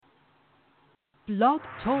Blog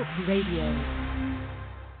Talk Radio.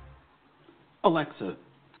 Alexa,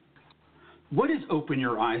 what is Open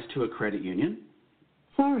Your Eyes to a Credit Union?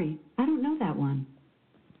 Sorry, I don't know that one.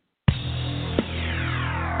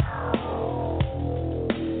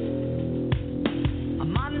 A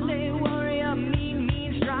Monday warrior,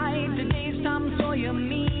 mean strike. Today's Tom Sawyer,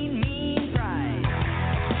 mean pride.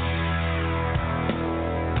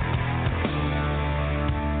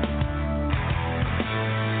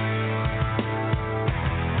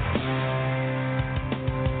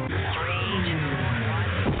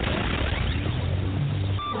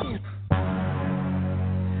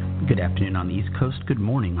 Good afternoon on the East Coast, good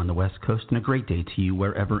morning on the West Coast, and a great day to you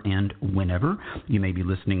wherever and whenever you may be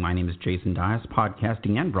listening. My name is Jason Dias,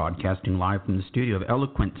 podcasting and broadcasting live from the studio of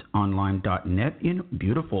eloquentonline.net in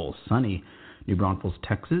beautiful, sunny New Braunfels,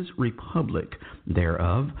 Texas, Republic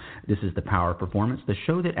thereof. This is The Power of Performance, the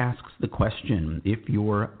show that asks the question, if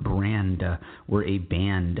your brand were a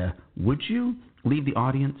band, would you leave the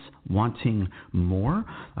audience wanting more?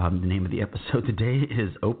 The name of the episode today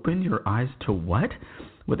is Open Your Eyes to What?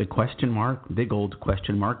 With a question mark, big old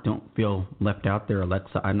question mark. Don't feel left out there,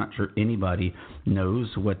 Alexa. I'm not sure anybody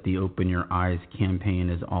knows what the Open Your Eyes campaign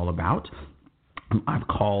is all about. I've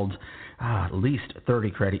called at least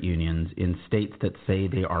 30 credit unions in states that say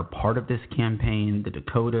they are part of this campaign, the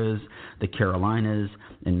Dakotas, the Carolinas,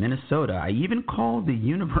 and Minnesota. I even called the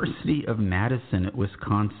University of Madison at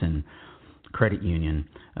Wisconsin credit union,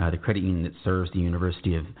 the credit union that serves the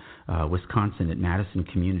University of Wisconsin at Madison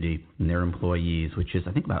Community and their employees, which is,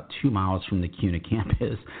 I think, about 2 miles from the CUNA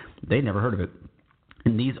campus. They never heard of it.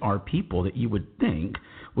 And these are people that you would think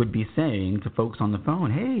would be saying to folks on the phone,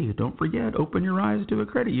 hey, don't forget, open your eyes to a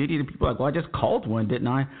credit union. And people are like, well, I just called one, didn't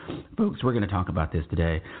I? Folks, we're going to talk about this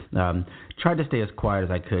today. Tried to stay as quiet as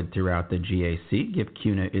I could throughout the GAC, give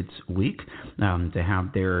CUNA its week to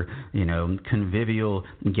have their, convivial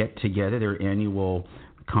get-together, their annual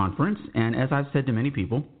conference. And as I've said to many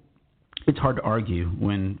people, it's hard to argue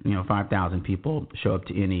when, 5,000 people show up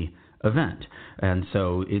to any event. And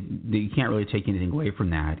so you can't really take anything away from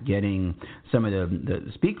that. Getting some of the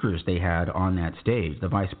speakers they had on that stage, the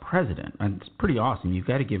vice president, and it's pretty awesome. You've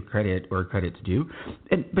got to give credit where credit's due.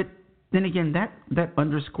 But then again, that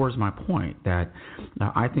underscores my point that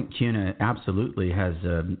I think CUNA absolutely has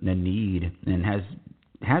a need and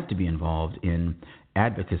has to be involved in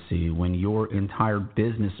advocacy when your entire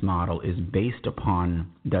business model is based upon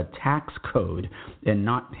the tax code and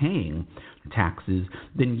not paying taxes.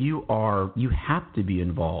 Then you have to be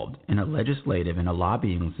involved in a legislative and a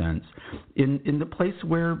lobbying sense in the place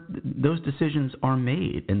where those decisions are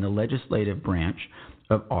made, in the legislative branch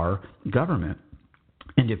of our government.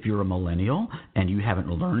 And if you're a millennial and you haven't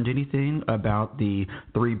learned anything about the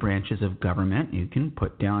 3 branches of government, you can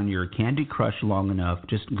put down your Candy Crush long enough,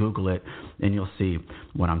 just Google it, and you'll see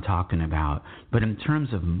what I'm talking about. But in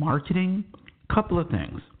terms of marketing, a couple of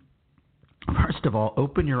things. First of all,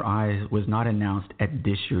 Open Your Eyes was not announced at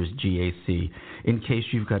this year's GAC, in case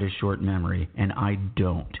you've got a short memory, and I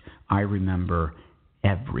don't. I remember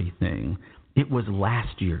everything. It was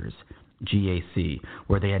last year's GAC,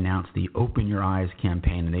 where they announced the Open Your Eyes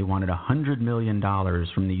campaign, and they wanted $100 million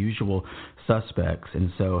from the usual suspects.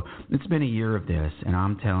 And so it's been a year of this, and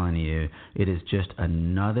I'm telling you, it is just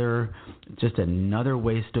another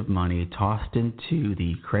waste of money tossed into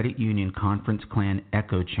the credit union conference clan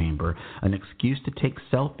echo chamber, an excuse to take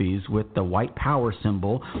selfies with the white power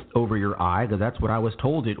symbol over your eye, because that's what I was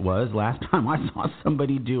told it was last time I saw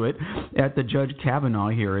somebody do it at the Judge Kavanaugh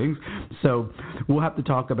hearings. So we'll have to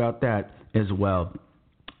talk about that as well.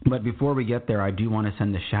 But before we get there, I do want to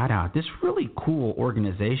send a shout out. This really cool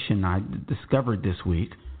organization I discovered this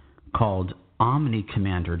week called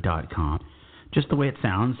omnicommander.com. Just the way it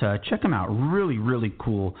sounds, check them out. Really, really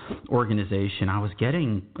cool organization. I was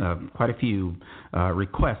getting quite a few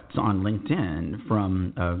requests on LinkedIn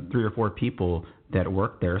from 3 or 4 people that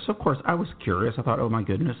worked there. So, of course, I was curious. I thought, oh, my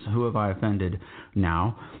goodness, who have I offended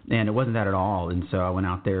now? And it wasn't that at all. And so I went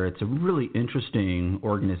out there. It's a really interesting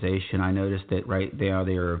organization. I noticed that right there,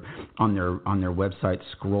 they're on their website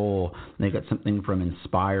scroll, they got something from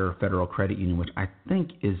Inspire Federal Credit Union, which I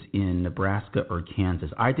think is in Nebraska or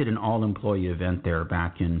Kansas. I did an all-employee event there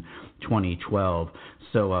back in 2012.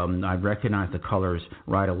 So I recognized the colors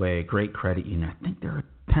right away. Great credit union. I think they're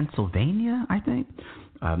Pennsylvania, I think.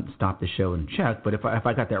 Stop the show and check. But if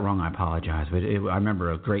I got that wrong, I apologize. But I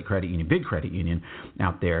remember a great credit union, big credit union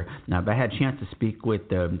out there. Now, I had a chance to speak with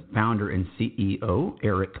the founder and CEO,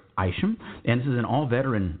 Eric Isham, and this is an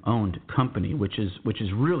all-veteran-owned company, which is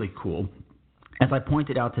really cool. As I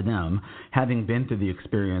pointed out to them, having been through the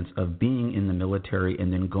experience of being in the military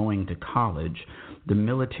and then going to college, the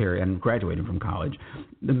military, and graduating from college,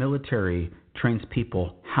 the military trains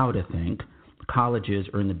people how to think. Colleges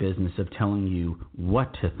are in the business of telling you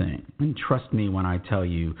what to think. And trust me when I tell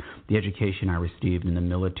you, the education I received in the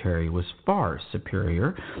military was far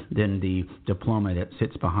superior than the diploma that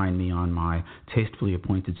sits behind me on my tastefully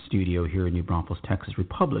appointed studio here in New Braunfels, Texas,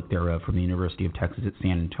 Republic thereof, from the University of Texas at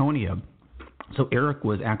San Antonio. So Eric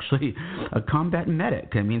was actually a combat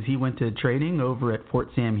medic. That means he went to training over at Fort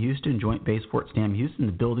Sam Houston, Joint Base Fort Sam Houston,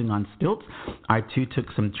 the building on stilts. I, too, took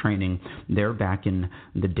some training there back in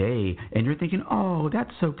the day. And you're thinking, oh,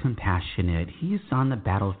 that's so compassionate. He's on the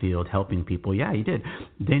battlefield helping people. Yeah, he did.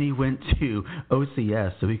 Then he went to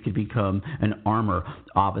OCS so he could become an armor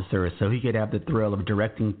officer, so he could have the thrill of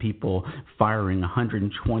directing people firing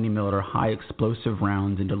 120 millimeter high explosive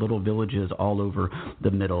rounds into little villages all over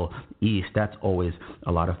the Middle East. That's always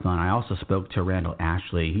a lot of fun. I also spoke to Randall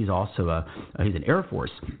Ashley. He's also he's an Air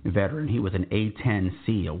Force veteran. He was an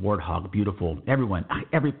A-10C, a Warthog, beautiful.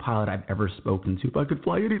 Every pilot I've ever spoken to, if I could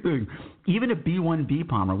fly anything, even a B-1B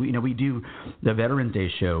bomber. We do the Veterans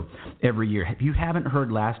Day show every year. If you haven't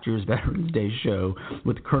heard last year's Veterans Day show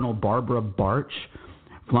with Colonel Barbara Barch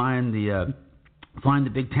flying the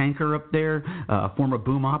big tanker up there, former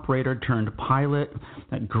boom operator turned pilot,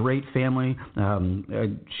 a great family.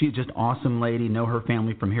 She's just awesome lady. Know her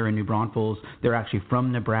family from here in New Braunfels. They're actually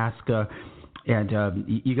from Nebraska. And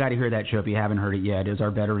you got to hear that show if you haven't heard it yet. It was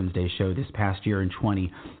our Veterans Day show this past year in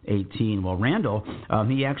 2018. Well, Randall,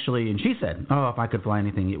 he actually, and she said, oh, if I could fly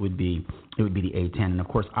anything, it would be the A-10. And, of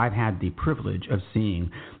course, I've had the privilege of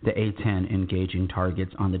seeing the A-10 engaging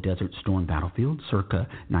targets on the Desert Storm battlefield circa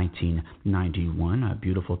 1991, a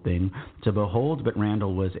beautiful thing to behold. But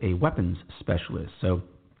Randall was a weapons specialist, so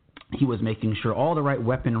he was making sure all the right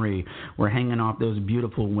weaponry were hanging off those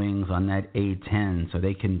beautiful wings on that A-10 so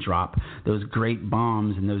they can drop those great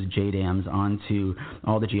bombs and those JDAMs onto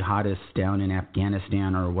all the jihadists down in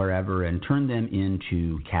Afghanistan or wherever and turn them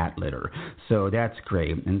into cat litter. So that's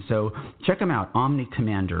great. And so check them out,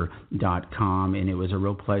 omnicommander.com, and it was a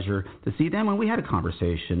real pleasure to see them. And we had a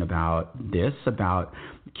conversation about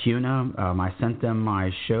CUNA. I sent them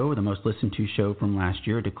my show, the most listened to show from last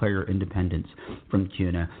year, Declare Your Independence from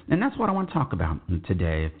CUNA. And that's what I want to talk about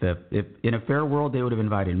today. If in a fair world, they would have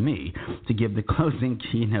invited me to give the closing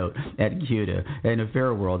keynote at CUNA. In a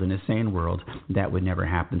fair world, in a sane world, that would never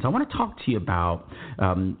happen. So I want to talk to you about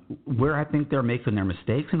where I think they're making their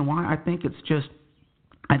mistakes and why I think it just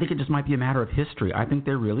might be a matter of history. I think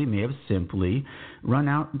they really may have simply run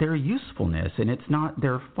out their usefulness, and it's not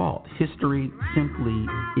their fault. History simply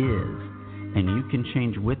is, and you can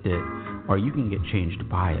change with it, or you can get changed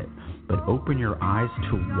by it. But open your eyes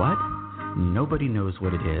to what? Nobody knows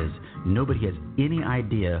what it is. Nobody has any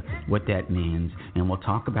idea what that means, and we'll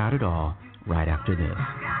talk about it all right after this.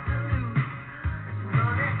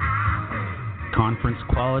 Conference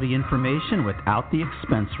quality information without the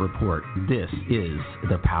expense report. This is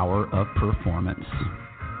the power of performance.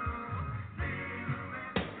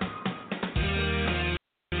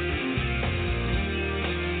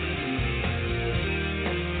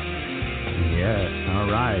 Yes, all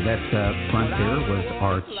right. That front there was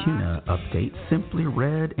our CUNA update. Simply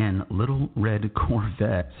Red and Little Red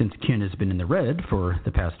Corvette. Since CUNA's been in the red for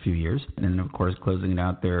the past few years, and of course closing it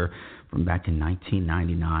out there from back in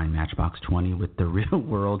 1999, Matchbox 20 with the Real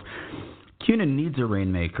World. CUNA needs a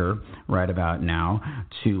rainmaker right about now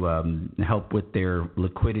to help with their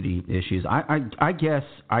liquidity issues. I guess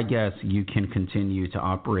you can continue to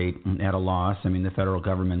operate at a loss. I mean, the federal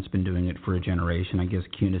government's been doing it for a generation. I guess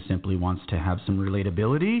CUNA simply wants to have some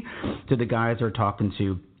relatability to the guys they're talking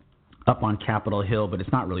to up on Capitol Hill, but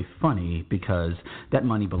it's not really funny because that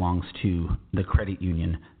money belongs to the credit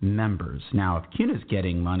union members. Now, if CUNA's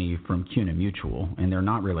getting money from CUNA Mutual, and they're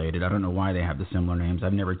not related, I don't know why they have the similar names.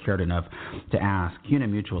 I've never cared enough to ask. CUNA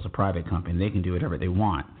Mutual is a private company. They can do whatever they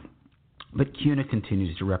want. But CUNA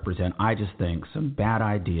continues to represent, I just think, some bad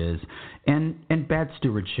ideas and bad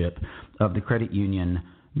stewardship of the credit union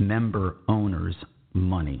member owners'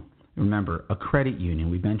 money. Remember, a credit union,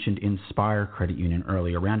 we mentioned Inspire Credit Union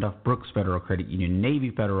earlier, Randolph Brooks Federal Credit Union,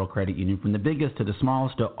 Navy Federal Credit Union, from the biggest to the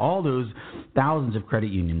smallest to all those thousands of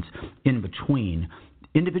credit unions in between.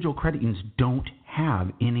 Individual credit unions don't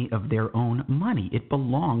have any of their own money. It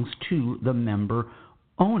belongs to the member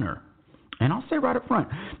owner. And I'll say right up front,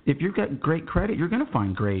 if you've got great credit, you're going to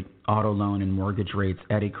find great auto loan and mortgage rates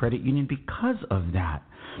at a credit union because of that.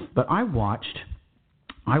 But I watched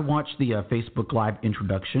I watched the Facebook Live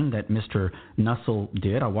introduction that Mr. Nussel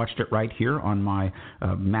did. I watched it right here on my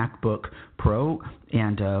MacBook Pro,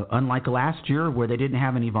 and unlike last year where they didn't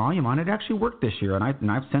have any volume on it, actually worked this year. And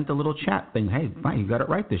I've sent a little chat thing, hey, fine, you got it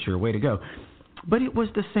right this year, way to go. But it was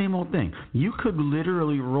the same old thing. You could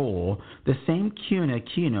literally roll the same CUNA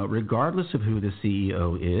keynote, regardless of who the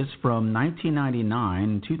CEO is, from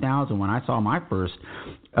 1999, 2000, when I saw my first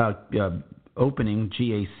opening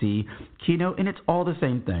GAC keynote, and it's all the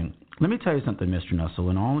same thing. Let me tell you something, Mr. Nussel,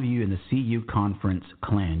 and all of you in the CU conference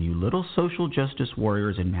clan, you little social justice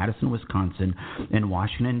warriors in Madison, Wisconsin, and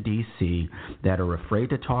Washington, D.C., that are afraid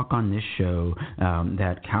to talk on this show,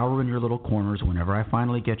 that cower in your little corners whenever I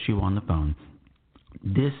finally get you on the phone.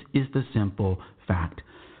 This is the simple fact.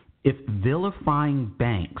 If vilifying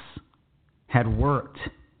banks had worked,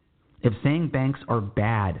 if saying banks are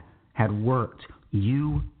bad had worked,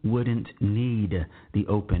 you wouldn't need the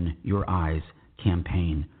Open Your Eyes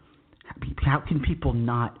campaign. How can people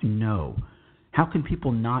not know? How can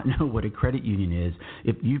people not know what a credit union is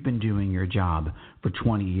if you've been doing your job for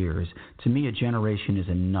 20 years? To me, a generation is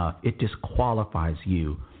enough. It disqualifies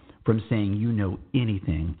you from saying you know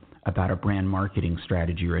anything about a brand marketing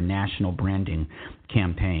strategy or a national branding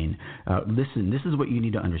campaign. Listen, this is what you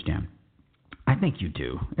need to understand. I think you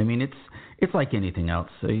do. I mean, it's like anything else.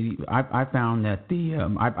 I found that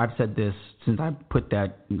I've said this since I put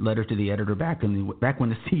that letter to the editor back when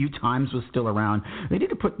the CU Times was still around. They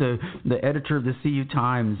need to put the editor of the CU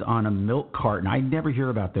Times on a milk carton. I never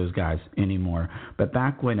hear about those guys anymore. But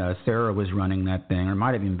back when Sarah was running that thing, or it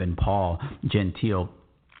might have even been Paul Gentile,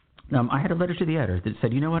 I had a letter to the editor that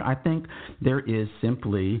said, you know what, I think there is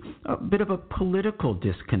simply a bit of a political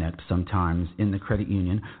disconnect sometimes in the credit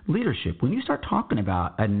union leadership. When you start talking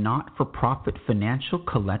about a not-for-profit financial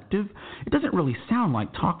collective, it doesn't really sound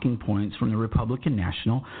like talking points from the Republican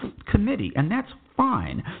National Committee, and that's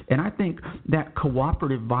fine. And I think that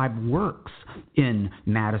cooperative vibe works in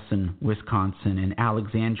Madison, Wisconsin, in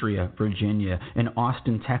Alexandria, Virginia, in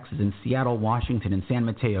Austin, Texas, in Seattle, Washington, and San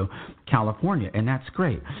Mateo, California, and that's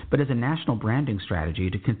great. But as a national branding strategy,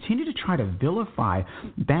 to continue to try to vilify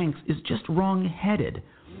banks is just wrong-headed.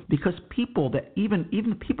 Because people that even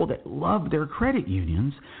people that love their credit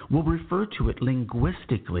unions will refer to it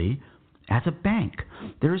linguistically as a bank.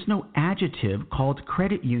 There is no adjective called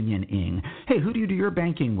credit union-ing. Hey, who do you do your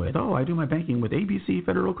banking with? Oh, I do my banking with ABC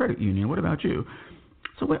Federal Credit Union. What about you?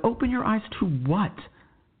 So open your eyes to what?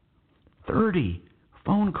 30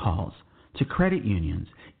 phone calls to credit unions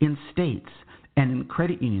in states and in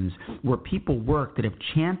credit unions where people work that have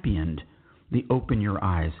championed the Open Your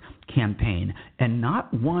Eyes campaign. And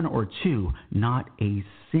not one or two, not a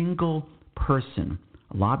single person,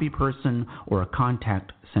 a lobby person or a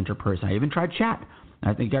contact center person. I even tried chat.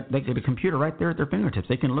 They got a computer right there at their fingertips.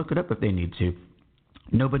 They can look it up if they need to.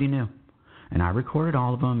 Nobody knew. And I recorded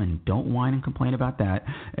all of them, and don't whine and complain about that.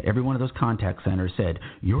 Every one of those contact centers said,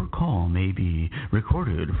 your call may be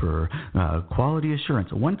recorded for quality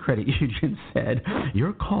assurance. One credit union said,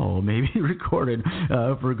 your call may be recorded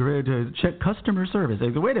to check customer service. I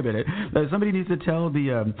go, wait a minute. Somebody needs to tell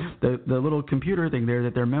the little computer thing there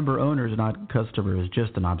that they're member owners, not customers.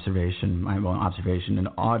 Just an observation, an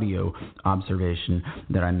audio observation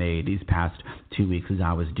that I made these past 2 weeks as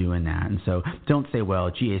I was doing that. And so don't say,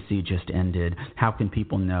 well, GAC just ended. How can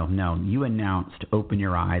people know? No, you announced Open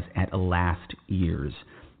Your Eyes at last year's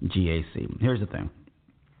GAC. Here's the thing.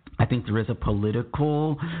 I think there is a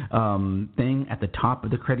political thing at the top of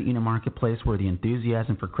the credit union marketplace where the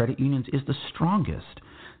enthusiasm for credit unions is the strongest.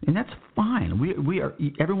 And that's fine.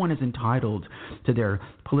 Everyone is entitled to their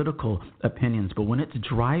political opinions, but when it's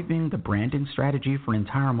driving the branding strategy for an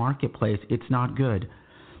entire marketplace, it's not good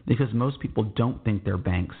because most people don't think their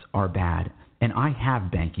banks are bad. And I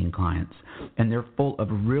have banking clients, and they're full of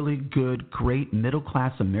really good, great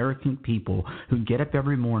middle-class American people who get up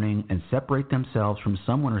every morning and separate themselves from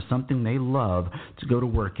someone or something they love to go to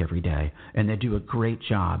work every day, and they do a great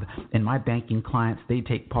job. And my banking clients, they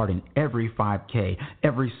take part in every 5K,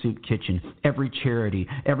 every soup kitchen, every charity,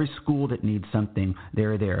 every school that needs something,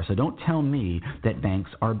 they're there. So don't tell me that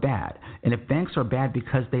banks are bad. And if banks are bad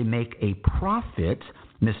because they make a profit,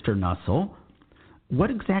 Mr. Nussel, what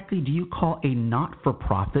exactly do you call a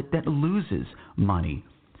not-for-profit that loses money?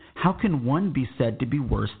 How can one be said to be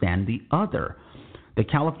worse than the other? The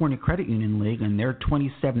California Credit Union League, in their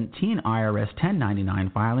 2017 IRS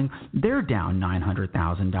 1099 filing, they're down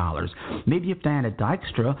 $900,000. Maybe if Diana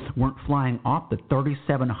Dykstra weren't flying off the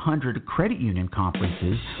 3,700 credit union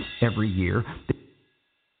conferences every year,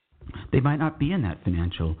 they might not be in that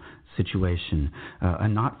financial situation. A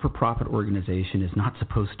not-for-profit organization is not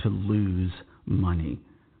supposed to lose money.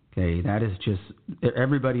 Okay, that is just,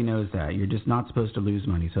 everybody knows that. You're just not supposed to lose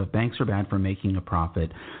money. So if banks are bad for making a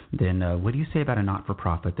profit, then what do you say about a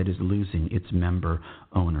not-for-profit that is losing its member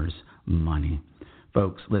owners' money?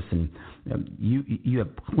 Folks, listen, you have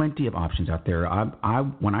plenty of options out there.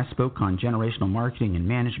 When I spoke on generational marketing and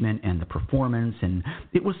management and the performance, and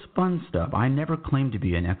it was fun stuff. I never claimed to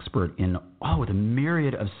be an expert in the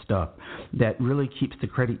myriad of stuff that really keeps the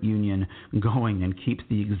credit union going and keeps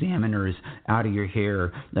the examiners out of your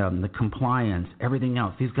hair, the compliance, everything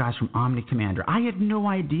else. These guys from Omni Commander. I had no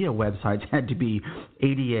idea websites had to be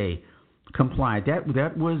ADA compliant.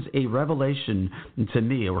 That was a revelation to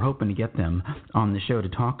me. We're hoping to get them on the show to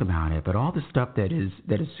talk about it. But all the stuff that is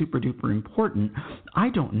super duper important, I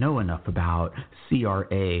don't know enough about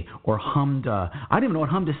CRA or HMDA. I don't even know what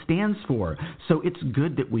HMDA stands for. So it's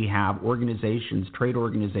good that we have organizations, trade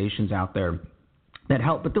organizations out there that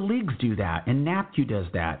help. But the leagues do that, and NAPQ does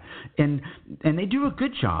that, and they do a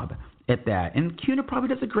good job at that. And CUNA probably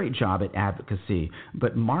does a great job at advocacy,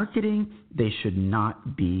 but marketing they should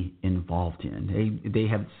not be involved in. They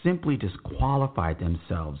have simply disqualified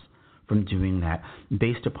themselves from doing that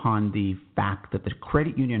based upon the fact that the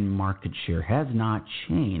credit union market share has not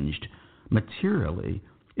changed materially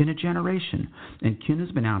in a generation. And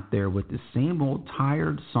CUNA's been out there with the same old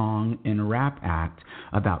tired song and rap act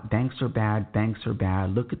about banks are bad,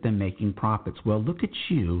 look at them making profits. Well, look at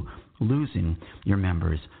you losing your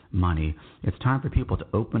members' money. It's time for people to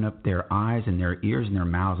open up their eyes and their ears and their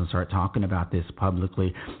mouths and start talking about this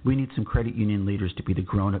publicly. We need some credit union leaders to be the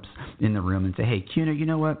grown-ups in the room and say, hey, CUNA, you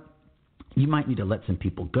know what? You might need to let some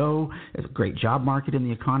people go. There's a great job market in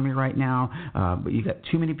the economy right now, but you got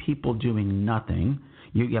too many people doing nothing.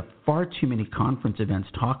 You have far too many conference events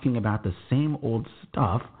talking about the same old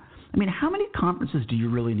stuff. I mean, how many conferences do you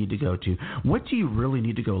really need to go to? What do you really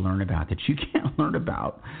need to go learn about that you can't learn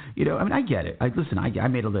about? You know, I mean, I get it. I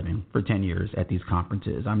made a living for 10 years at these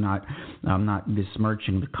conferences. I'm not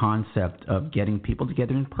besmirching the concept of getting people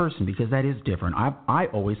together in person because that is different. I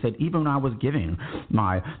always said, even when I was giving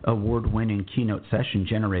my award-winning keynote session,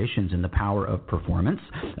 Generations in the Power of Performance,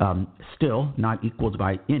 still not equaled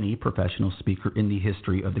by any professional speaker in the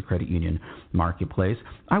history of the credit union marketplace,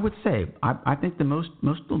 I would say I think the most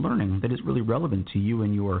of the learning that is really relevant to you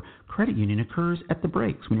and your credit union occurs at the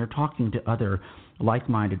breaks when you're talking to other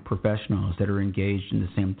like-minded professionals that are engaged in the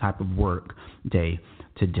same type of work day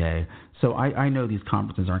to day. So I know these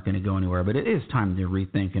conferences aren't going to go anywhere, but it is time to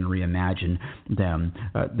rethink and reimagine them.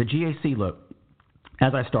 The GAC, look,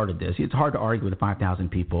 as I started this, it's hard to argue with the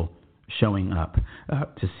 5,000 people showing up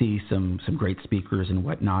to see some great speakers and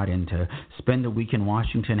whatnot and to spend the week in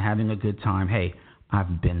Washington having a good time. Hey,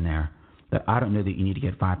 I've been there. But I don't know that you need to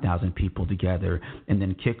get 5,000 people together and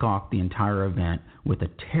then kick off the entire event with a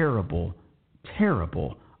terrible,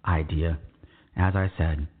 terrible idea. As I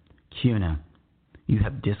said, CUNA, you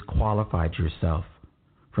have disqualified yourself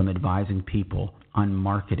from advising people on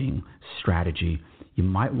marketing strategy. You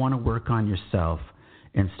might want to work on yourself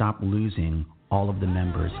and stop losing all of the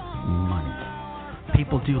members' money.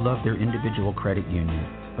 People do love their individual credit union,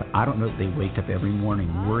 but I don't know that they wake up every morning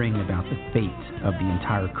worrying about the fate of the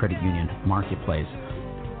entire credit union marketplace.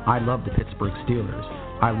 I love the Pittsburgh Steelers.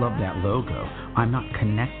 I love that logo. I'm not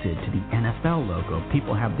connected to the NFL logo.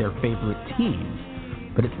 People have their favorite teams,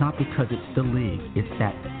 but it's not because it's the league. It's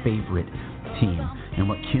that favorite team. And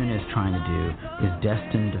what CUNA is trying to do is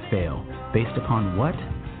destined to fail. Based upon what?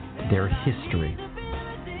 Their history.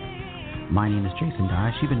 My name is Jason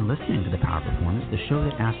Dyche. You've been listening to The Power Performance, the show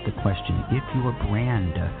that asks the question, if your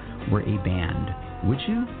brand were a band, would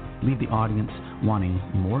you? Leave the audience wanting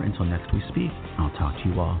more. Until next we speak. I'll talk to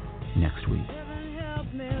you all next week.